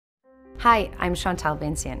Hi, I'm Shantel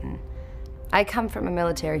VanSanten. I come from a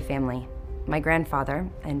military family. My grandfather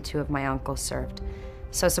and two of my uncles served,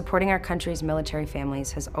 so supporting our country's military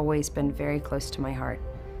families has always been very close to my heart.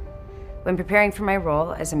 When preparing for my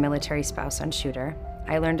role as a military spouse on Shooter,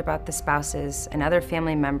 I learned about the spouses and other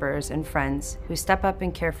family members and friends who step up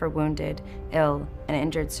and care for wounded, ill, and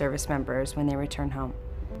injured service members when they return home.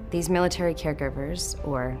 These military caregivers,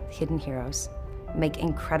 or hidden heroes, make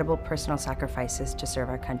incredible personal sacrifices to serve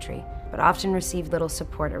our country, but often receive little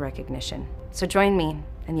support or recognition. So join me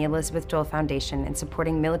and the Elizabeth Dole Foundation in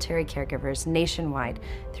supporting military caregivers nationwide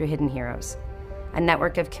through Hidden Heroes, a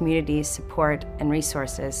network of communities, support, and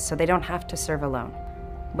resources so they don't have to serve alone.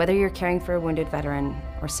 Whether you're caring for a wounded veteran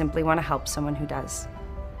or simply want to help someone who does,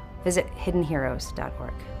 visit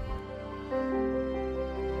hiddenheroes.org.